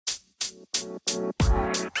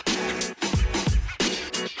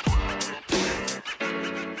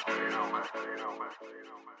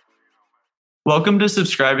Welcome to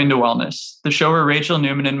Subscribing to Wellness, the show where Rachel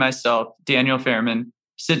Newman and myself, Daniel Fairman,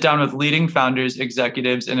 sit down with leading founders,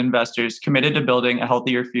 executives, and investors committed to building a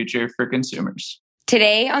healthier future for consumers.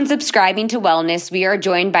 Today on Subscribing to Wellness, we are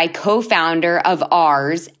joined by co-founder of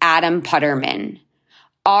Ours, Adam Putterman.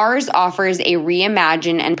 Ours offers a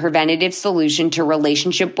reimagined and preventative solution to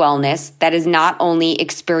relationship wellness that is not only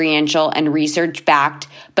experiential and research-backed,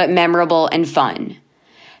 but memorable and fun.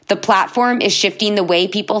 The platform is shifting the way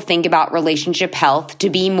people think about relationship health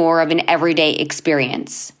to be more of an everyday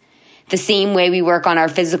experience, the same way we work on our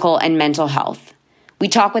physical and mental health. We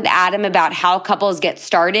talk with Adam about how couples get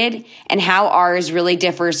started and how Ours really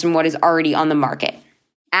differs from what is already on the market.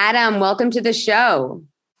 Adam, welcome to the show.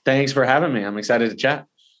 Thanks for having me. I'm excited to chat.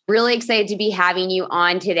 Really excited to be having you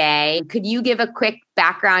on today. Could you give a quick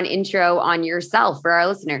background intro on yourself for our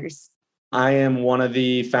listeners? I am one of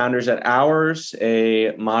the founders at Ours,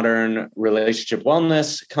 a modern relationship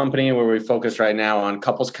wellness company where we focus right now on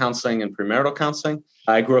couples counseling and premarital counseling.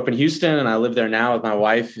 I grew up in Houston and I live there now with my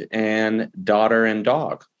wife and daughter and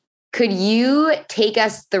dog. Could you take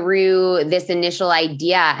us through this initial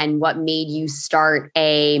idea and what made you start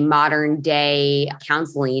a modern day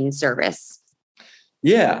counseling service?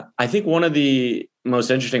 Yeah, I think one of the most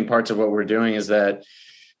interesting parts of what we're doing is that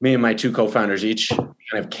me and my two co-founders each kind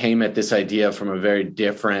of came at this idea from a very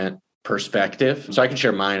different perspective. So I can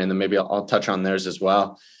share mine and then maybe I'll touch on theirs as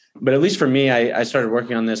well. But at least for me, I started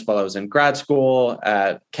working on this while I was in grad school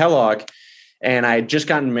at Kellogg, and I had just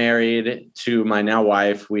gotten married to my now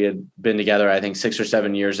wife. We had been together, I think, 6 or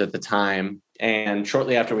 7 years at the time. And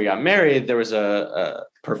shortly after we got married, there was a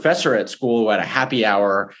professor at school who had a happy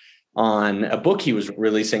hour on a book he was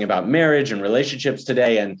releasing about marriage and relationships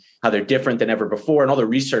today and how they're different than ever before, and all the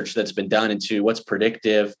research that's been done into what's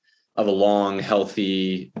predictive of a long,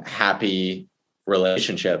 healthy, happy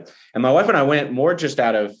relationship. And my wife and I went more just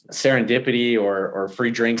out of serendipity or free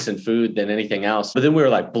drinks and food than anything else. But then we were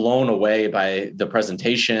like blown away by the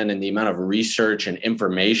presentation and the amount of research and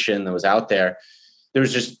information that was out there. There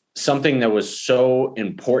was just something that was so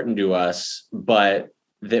important to us, but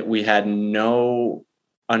that we had no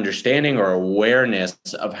understanding or awareness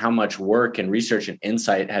of how much work and research and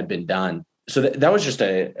insight had been done. So that was just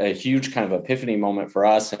a huge kind of epiphany moment for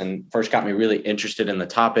us, and first got me really interested in the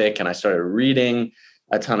topic. And I started reading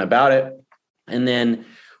a ton about it. And then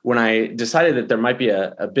when I decided that there might be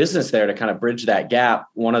a business there to kind of bridge that gap,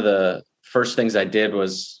 one of the first things I did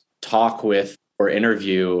was talk with or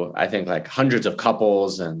interview, I think, like hundreds of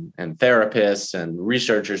couples and therapists and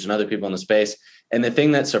researchers and other people in the space. And the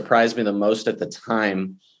thing that surprised me the most at the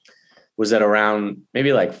time was that around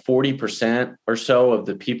maybe like 40% or so of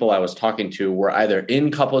the people I was talking to were either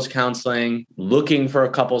in couples counseling, looking for a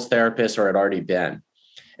couples therapist, or had already been.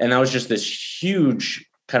 And that was just this huge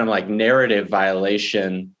kind of like narrative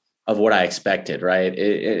violation of what I expected, right?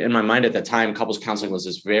 In my mind at the time, couples counseling was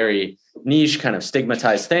this very niche kind of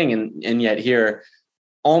stigmatized thing. And yet here,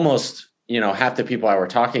 almost half the people I were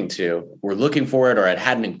talking to were looking for it or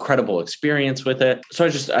had an incredible experience with it. So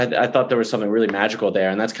I thought there was something really magical there.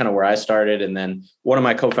 And that's kind of where I started. And then one of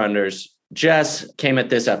my co-founders, Jess, came at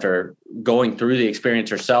this after going through the experience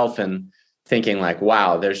herself and thinking like,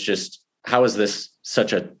 wow, how is this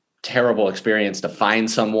such a terrible experience to find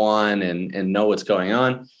someone and know what's going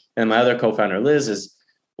on? And my other co-founder, Liz, is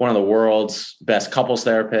one of the world's best couples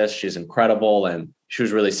therapists. She's incredible. And she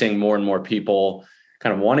was really seeing more and more people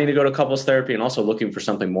kind of wanting to go to couples therapy and also looking for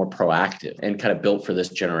something more proactive and kind of built for this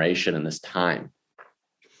generation and this time.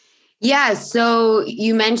 Yeah. So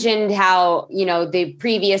you mentioned how, the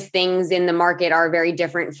previous things in the market are very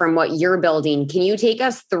different from what you're building. Can you take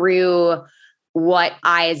us through what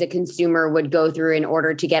I, as a consumer, would go through in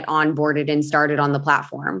order to get onboarded and started on the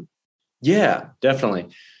platform? Yeah, definitely.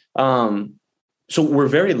 So we're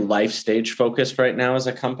very life stage focused right now as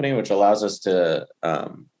a company, which allows us to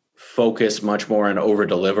focus much more and over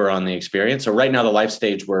deliver on the experience. So right now, the life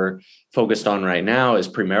stage we're focused on right now is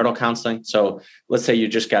premarital counseling. So let's say you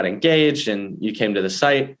just got engaged and you came to the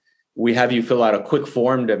site. We have you fill out a quick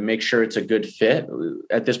form to make sure it's a good fit.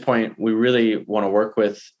 At this point, we really want to work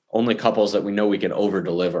with only couples that we know we can over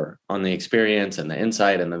deliver on the experience and the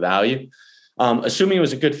insight and the value. Assuming it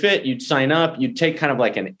was a good fit, you'd sign up, you'd take kind of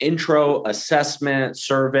like an intro assessment,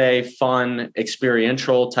 survey, fun,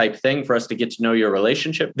 experiential type thing for us to get to know your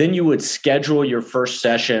relationship. Then you would schedule your first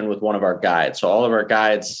session with one of our guides. So all of our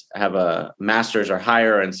guides have a master's or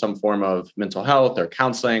higher in some form of mental health or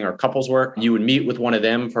counseling or couples work. You would meet with one of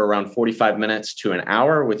them for around 45 minutes to an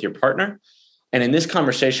hour with your partner. And in this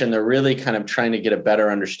conversation, they're really kind of trying to get a better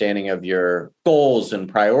understanding of your goals and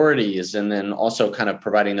priorities, and then also kind of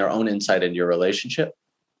providing their own insight into your relationship.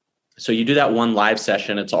 So you do that one live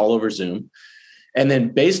session. It's all over Zoom. And then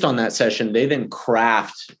based on that session, they then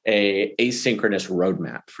craft a asynchronous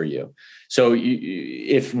roadmap for you. So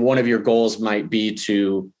if one of your goals might be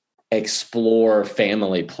to explore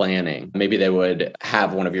family planning, maybe they would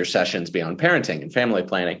have one of your sessions be on parenting and family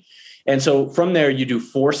planning. And so from there, you do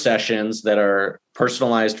 4 sessions that are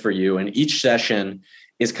personalized for you. And each session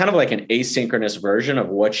is kind of like an asynchronous version of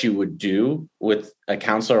what you would do with a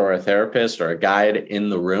counselor or a therapist or a guide in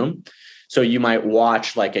the room. So you might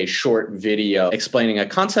watch like a short video explaining a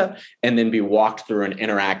concept and then be walked through an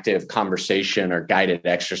interactive conversation or guided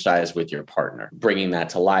exercise with your partner, bringing that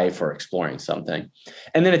to life or exploring something.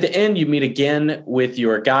 And then at the end, you meet again with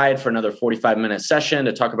your guide for another 45-minute session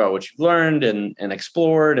to talk about what you've learned and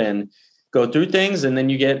explored and go through things. And then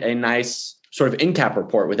you get a nice sort of in-cap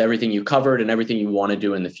report with everything you covered and everything you want to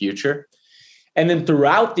do in the future. And then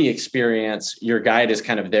throughout the experience, your guide is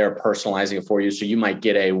kind of there personalizing it for you. So you might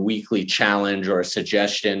get a weekly challenge or a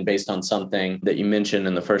suggestion based on something that you mentioned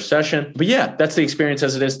in the first session. But yeah, that's the experience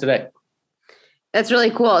as it is today. That's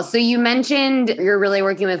really cool. So you mentioned you're really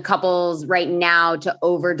working with couples right now to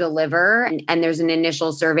over deliver, and there's an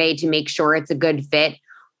initial survey to make sure it's a good fit.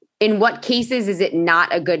 In what cases is it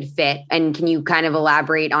not a good fit? And can you kind of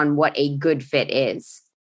elaborate on what a good fit is?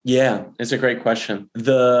 Yeah, it's a great question.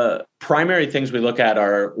 The primary things we look at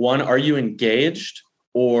are, one, are you engaged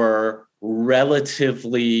or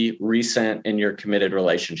relatively recent in your committed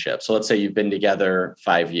relationship? So let's say you've been together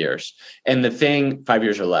 5 years, and 5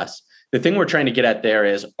 years or less. The thing we're trying to get at there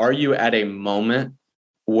is, are you at a moment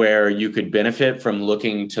where you could benefit from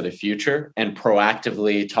looking to the future and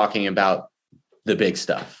proactively talking about the big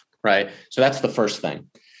stuff, right? So that's the first thing.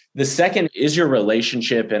 The second is your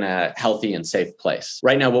relationship in a healthy and safe place.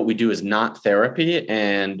 Right now, what we do is not therapy.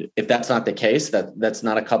 And if that's not the case, that's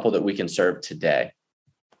not a couple that we can serve today.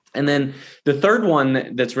 And then the third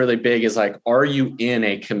one that's really big is like, are you in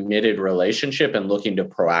a committed relationship and looking to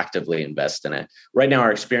proactively invest in it? Right now,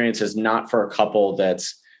 our experience is not for a couple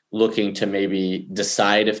that's looking to maybe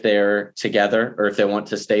decide if they're together or if they want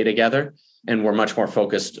to stay together. And we're much more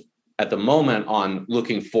focused at the moment on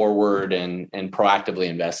looking forward and proactively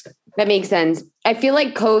investing. That makes sense. I feel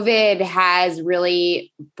like COVID has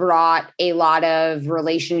really brought a lot of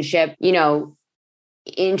relationship,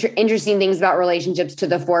 interesting things about relationships to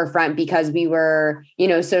the forefront because we were,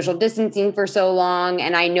 social distancing for so long.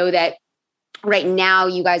 And I know that right now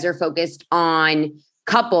you guys are focused on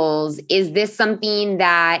couples. Is this something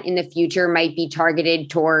that in the future might be targeted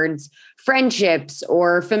towards friendships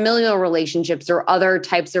or familial relationships or other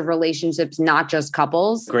types of relationships, not just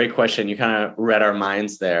couples? Great question. You kind of read our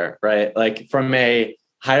minds there, right? Like from a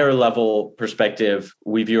higher level perspective,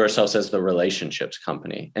 we view ourselves as the relationships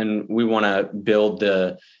company, and we want to build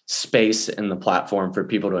the space and the platform for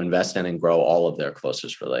people to invest in and grow all of their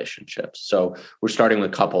closest relationships. So we're starting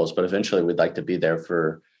with couples, but eventually we'd like to be there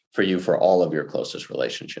for you for all of your closest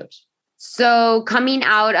relationships. So coming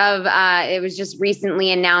out of, it was just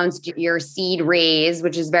recently announced your seed raise,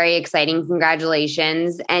 which is very exciting.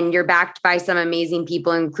 Congratulations. And you're backed by some amazing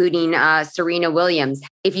people, including Serena Williams.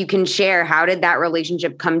 If you can share, how did that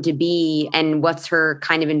relationship come to be and what's her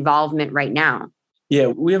kind of involvement right now? Yeah,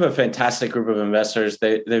 we have a fantastic group of investors.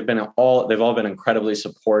 They've all been incredibly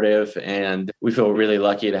supportive, and we feel really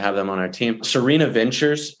lucky to have them on our team. Serena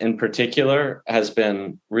Ventures in particular has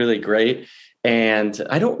been really great. And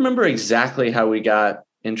I don't remember exactly how we got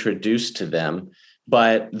introduced to them,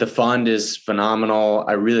 but the fund is phenomenal.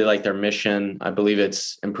 I really like their mission. I believe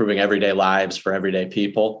it's improving everyday lives for everyday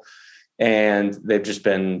people. And they've just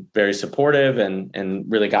been very supportive and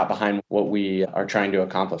really got behind what we are trying to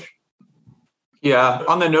accomplish. Yeah.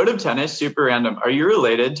 On the note of tennis, super random. Are you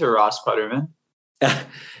related to Ross Putterman?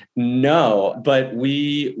 No, but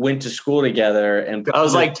we went to school together. And I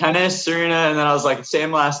was like tennis, Serena, and then I was like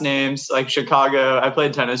same last names, like Chicago. I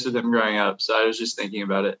played tennis with him growing up, so I was just thinking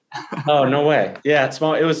about it. Oh, no way. Yeah, it's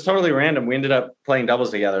small. It was totally random. We ended up playing doubles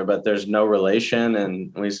together, but there's no relation,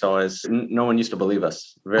 and no one used to believe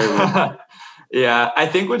us. Very weird. Yeah, I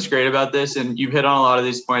think what's great about this, and you've hit on a lot of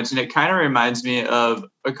these points, and it kind of reminds me of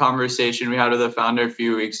a conversation we had with a founder a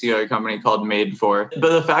few weeks ago, a company called Made For.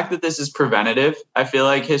 But the fact that this is preventative, I feel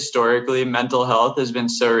like historically mental health has been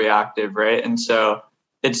so reactive, right? And so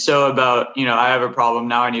it's so about, I have a problem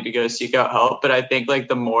now, I need to go seek out help. But I think like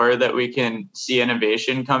the more that we can see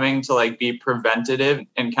innovation coming to like be preventative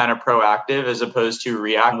and kind of proactive as opposed to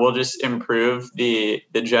react, we'll just improve the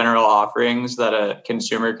general offerings that a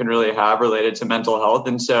consumer can really have related to mental health.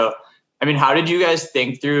 And so I mean, how did you guys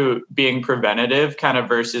think through being preventative kind of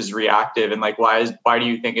versus reactive? And like, why do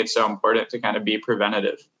you think it's so important to kind of be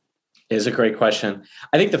preventative? It is a great question.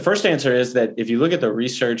 I think the first answer is that if you look at the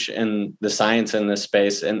research and the science in this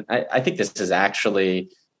space, and I think this is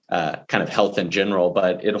actually kind of health in general,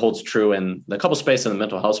 but it holds true in the couple space and the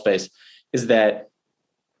mental health space, is that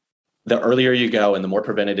the earlier you go and the more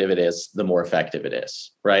preventative it is, the more effective it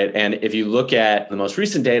is, right? And if you look at the most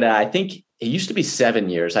recent data, I think it used to be 7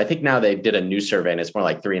 years. I think now they did a new survey and it's more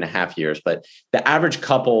like 3.5 years, but the average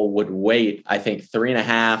couple would wait, I think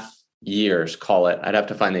 3.5 years, call it. I'd have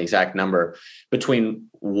to find the exact number between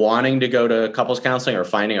wanting to go to couples counseling or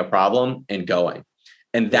finding a problem and going.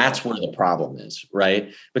 And that's where the problem is,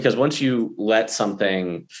 right? Because once you let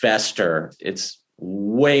something fester, it's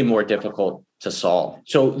way more difficult to solve.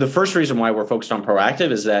 So the first reason why we're focused on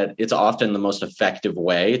proactive is that it's often the most effective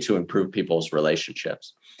way to improve people's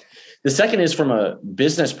relationships. The second is from a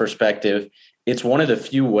business perspective, it's one of the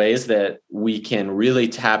few ways that we can really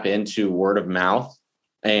tap into word of mouth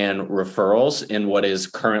and referrals in what is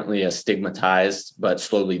currently a stigmatized but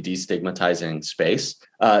slowly destigmatizing space.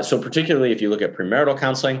 So particularly if you look at premarital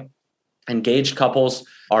counseling, engaged couples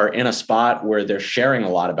are in a spot where they're sharing a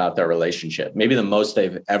lot about their relationship, maybe the most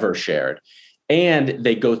they've ever shared. And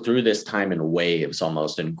they go through this time in waves,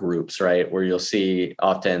 almost in groups, right? Where you'll see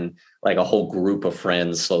often like a whole group of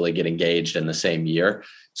friends slowly get engaged in the same year.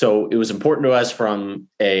 So it was important to us from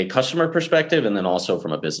a customer perspective and then also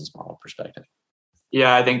from a business model perspective.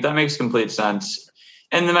 Yeah, I think that makes complete sense.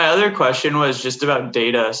 And then my other question was just about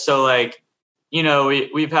data. So like, you know,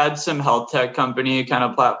 we've had some health tech company kind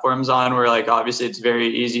of platforms on where like, obviously it's very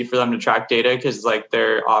easy for them to track data because like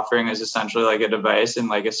their offering is essentially like a device and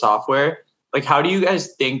like a software. Like, how do you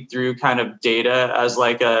guys think through kind of data as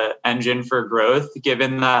like a engine for growth,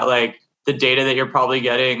 given that like the data that you're probably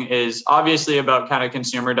getting is obviously about kind of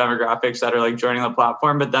consumer demographics that are like joining the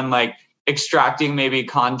platform, but then like extracting maybe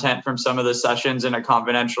content from some of the sessions in a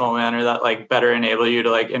confidential manner that like better enable you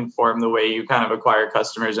to like inform the way you kind of acquire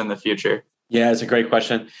customers in the future? Yeah, it's a great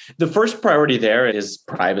question. The first priority there is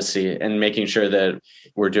privacy and making sure that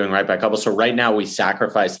we're doing right by couples. So right now we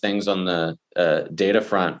sacrifice things on the data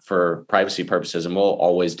front for privacy purposes, and we'll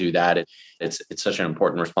always do that. It's such an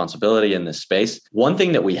important responsibility in this space. One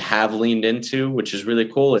thing that we have leaned into, which is really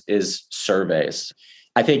cool, is surveys.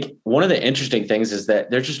 I think one of the interesting things is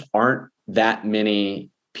that there just aren't that many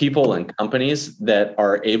people and companies that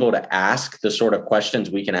are able to ask the sort of questions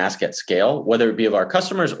we can ask at scale, whether it be of our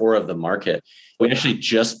customers or of the market. We actually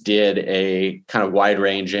just did a kind of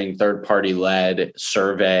wide-ranging third-party led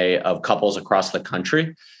survey of couples across the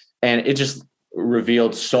country. And it just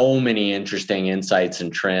revealed so many interesting insights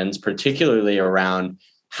and trends, particularly around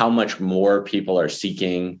how much more people are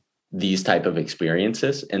seeking these type of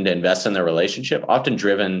experiences and to invest in their relationship, often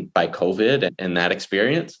driven by COVID and that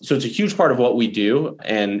experience. So it's a huge part of what we do.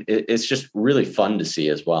 And it's just really fun to see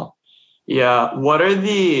as well. Yeah. What are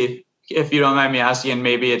if you don't mind me asking, and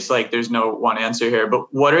maybe it's like there's no one answer here, but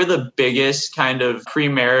what are the biggest kind of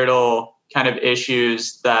premarital kind of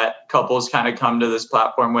issues that couples kind of come to this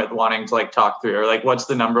platform with wanting to like talk through? Or like, what's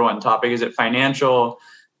the number one topic? Is it financial?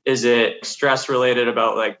 Is it stress related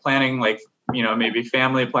about like planning, like, you know, maybe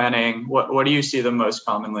family planning? What do you see the most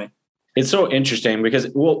commonly? It's so interesting because,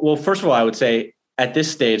 well, first of all, I would say at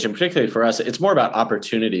this stage, and particularly for us, it's more about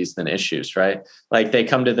opportunities than issues, right? Like they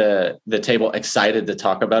come to the table excited to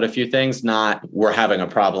talk about a few things, not we're having a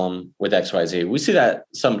problem with XYZ. We see that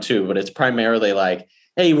some too, but it's primarily like,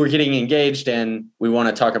 hey, we're getting engaged and we want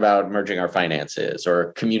to talk about merging our finances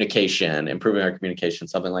or communication, improving our communication,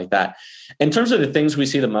 something like that. In terms of the things we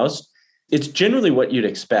see the most, it's generally what you'd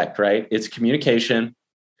expect, right? It's communication,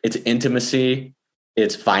 it's intimacy,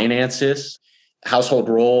 it's finances, household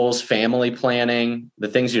roles, family planning, the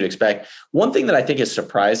things you'd expect. One thing that I think is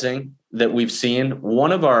surprising that we've seen,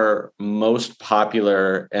 one of our most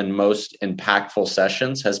popular and most impactful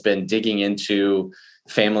sessions has been digging into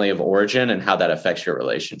family of origin and how that affects your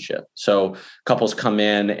relationship. So couples come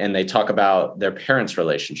in and they talk about their parents'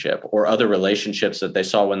 relationship or other relationships that they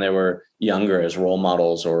saw when they were younger as role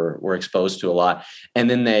models or were exposed to a lot. And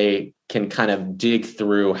then they can kind of dig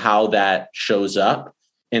through how that shows up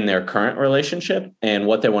in their current relationship and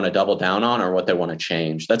what they want to double down on or what they want to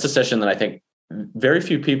change. That's a session that I think very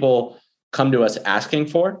few people come to us asking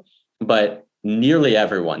for, but nearly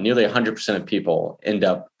everyone, nearly 100% of people end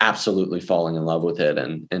up absolutely falling in love with it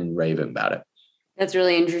and raving about it. That's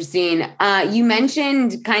really interesting. You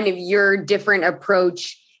mentioned kind of your different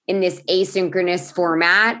approach in this asynchronous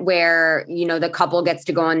format where, you know, the couple gets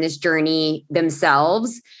to go on this journey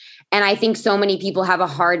themselves. And I think so many people have a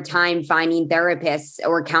hard time finding therapists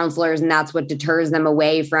or counselors, and that's what deters them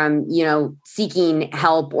away from, seeking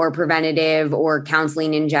help or preventative or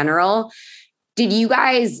counseling in general. Did you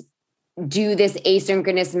guys do this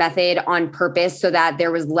asynchronous method on purpose so that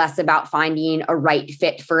there was less about finding a right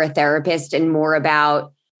fit for a therapist and more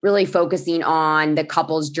about really focusing on the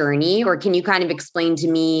couple's journey? Or can you kind of explain to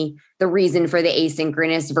me the reason for the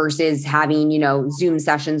asynchronous versus having, Zoom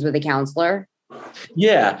sessions with a counselor?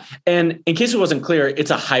 Yeah. And in case it wasn't clear,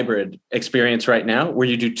 it's a hybrid experience right now where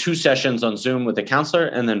you do 2 sessions on Zoom with a counselor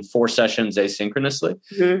and then 4 sessions asynchronously.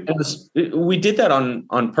 And we did that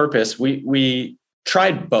on purpose. We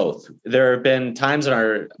tried both. There have been times in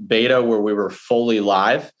our beta where we were fully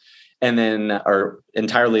live and then or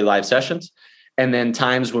entirely live sessions, and then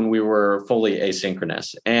times when we were fully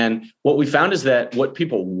asynchronous. And what we found is that what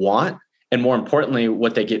people want, and more importantly,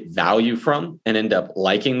 what they get value from and end up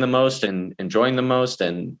liking the most and enjoying the most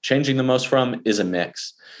and changing the most from, is a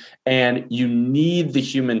mix. And you need the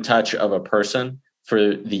human touch of a person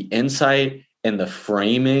for the insight and the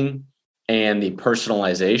framing and the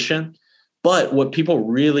personalization. But what people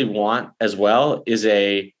really want as well is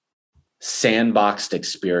a sandboxed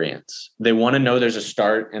experience. They want to know there's a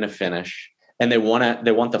start and a finish, and they want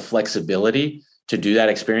the flexibility to do that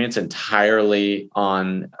experience entirely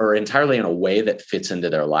in a way that fits into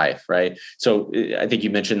their life, right? So I think you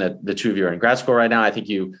mentioned that the 2 of you are in grad school right now. I think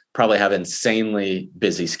you probably have insanely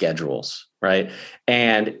busy schedules, right?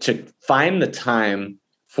 And to find the time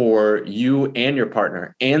for you and your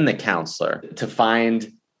partner and the counselor to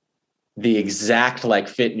find the exact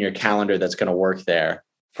fit in your calendar that's going to work there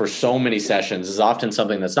for so many sessions is often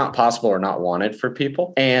something that's not possible or not wanted for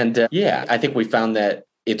people. And I think we found that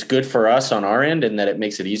it's good for us on our end, and that it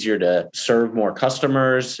makes it easier to serve more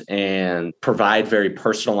customers and provide very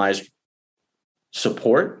personalized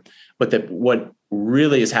support. But that what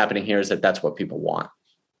really is happening here is that that's what people want.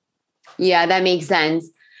 Yeah, that makes sense.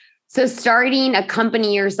 So starting a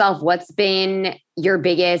company yourself, what's been your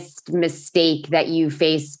biggest mistake that you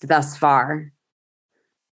faced thus far?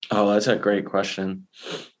 Oh, that's a great question.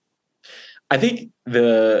 I think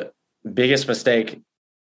the biggest mistake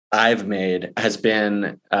I've made has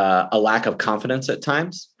been a lack of confidence at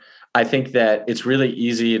times. I think that it's really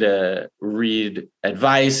easy to read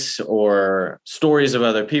advice or stories of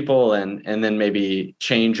other people and then maybe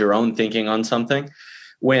change your own thinking on something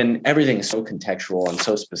when everything is so contextual and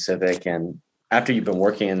so specific. And after you've been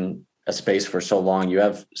working in a space for so long, you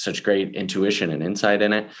have such great intuition and insight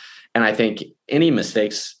in it. And I think any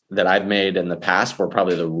mistakes that I've made in the past were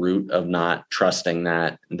probably the root of not trusting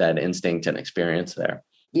that instinct and experience there.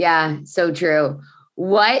 Yeah, so true.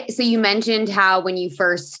 So you mentioned how when you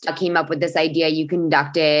first came up with this idea, you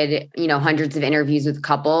conducted, hundreds of interviews with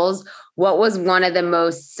couples. What was one of the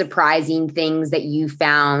most surprising things that you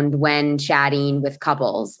found when chatting with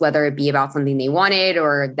couples, whether it be about something they wanted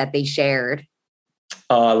or that they shared?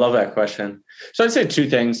 Oh, I love that question. So I'd say 2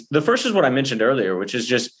 things. The first is what I mentioned earlier, which is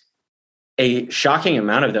just a shocking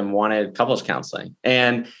amount of them wanted couples counseling.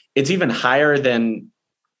 And it's even higher than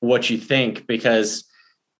what you think, because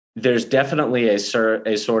there's definitely a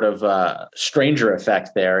sort of stranger effect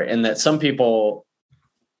there, in that some people,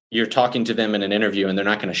 you're talking to them in an interview and they're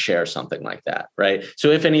not going to share something like that, right?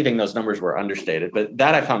 So if anything, those numbers were understated. But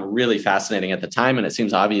that I found really fascinating at the time, and it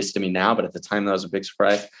seems obvious to me now, but at the time that was a big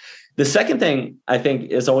surprise. The second thing I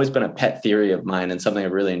think has always been a pet theory of mine and something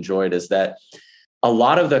I've really enjoyed is that a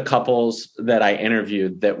lot of the couples that I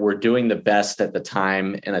interviewed that were doing the best at the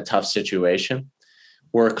time in a tough situation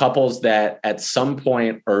were couples that at some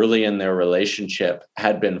point early in their relationship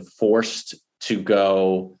had been forced to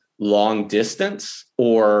go long distance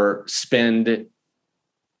or spend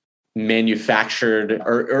manufactured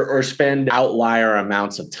or spend outlier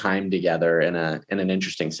amounts of time together in an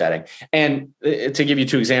interesting setting. And to give you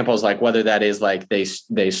 2 examples, whether that is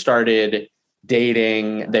they started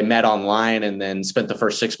dating, they met online and then spent the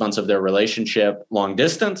first 6 months of their relationship long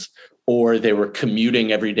distance, or they were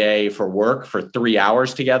commuting every day for work for 3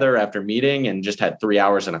 hours together after meeting and just had 3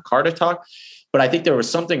 hours in a car to talk. But I think there was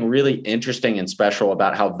something really interesting and special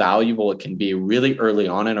about how valuable it can be really early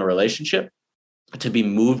on in a relationship to be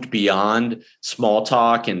moved beyond small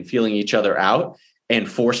talk and feeling each other out and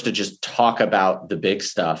forced to just talk about the big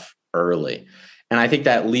stuff early. And I think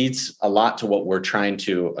that leads a lot to what we're trying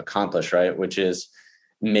to accomplish, right? Which is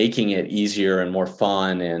making it easier and more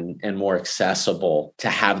fun and more accessible to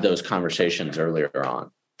have those conversations earlier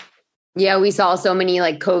on. Yeah, we saw so many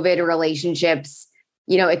COVID relationships,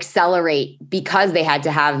 accelerate because they had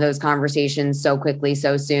to have those conversations so quickly,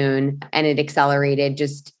 so soon. And it accelerated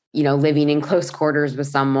just living in close quarters with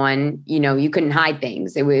someone, you couldn't hide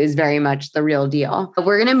things. It was very much the real deal.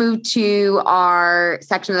 We're going to move to our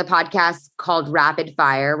section of the podcast called Rapid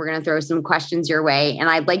Fire. We're going to throw some questions your way, and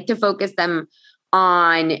I'd like to focus them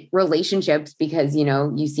on relationships because,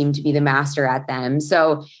 you seem to be the master at them.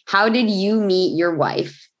 So how did you meet your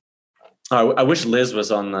wife? I wish Liz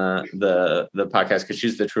was on the podcast because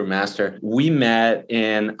she's the true master. We met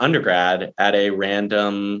in undergrad at a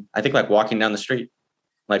random, I think like walking down the street,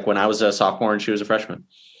 like when I was a sophomore and she was a freshman.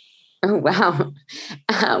 Oh, wow.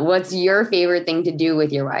 What's your favorite thing to do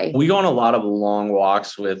with your wife? We go on a lot of long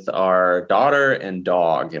walks with our daughter and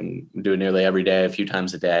dog, and we do it nearly every day, a few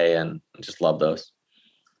times a day, and I just love those.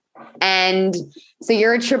 And so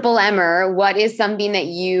you're a triple Emmer. What is something that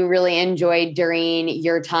you really enjoyed during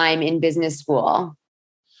your time in business school?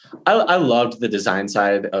 I loved the design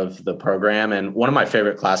side of the program. And one of my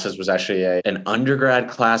favorite classes was actually an undergrad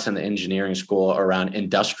class in the engineering school around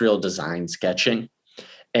industrial design sketching.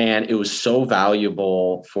 And it was so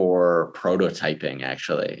valuable for prototyping,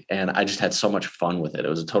 actually. And I just had so much fun with it. It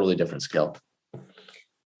was a totally different skill.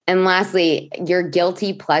 And lastly, your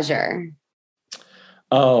guilty pleasure.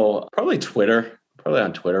 Oh, probably Twitter. Probably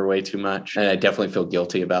on Twitter way too much. And I definitely feel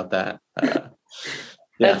guilty about that. Yeah.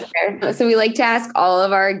 That's fair. So we like to ask all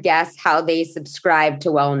of our guests how they subscribe to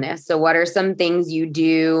wellness. So what are some things you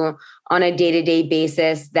do on a day-to-day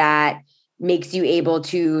basis that makes you able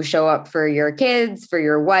to show up for your kids, for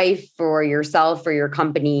your wife, for yourself, for your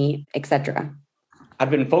company, etc.?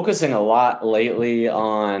 I've been focusing a lot lately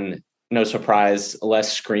on, no surprise,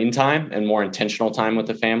 less screen time and more intentional time with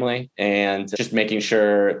the family, and just making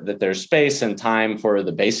sure that there's space and time for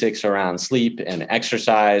the basics around sleep and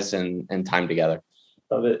exercise and time together.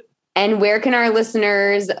 Love it. And where can our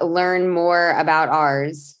listeners learn more about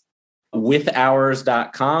ours?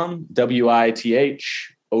 Withours.com,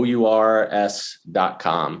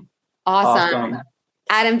 WITHOURS.com. Awesome.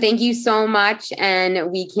 Adam, thank you so much.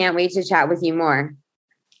 And we can't wait to chat with you more.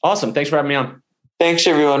 Awesome. Thanks for having me on. Thanks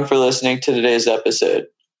everyone for listening to today's episode.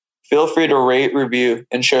 Feel free to rate, review,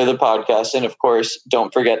 and share the podcast. And of course,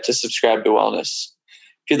 don't forget to subscribe to Wellness.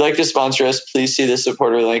 If you'd like to sponsor us, please see the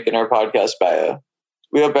supporter link in our podcast bio.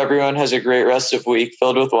 We hope everyone has a great rest of week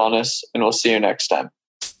filled with wellness, and we'll see you next time.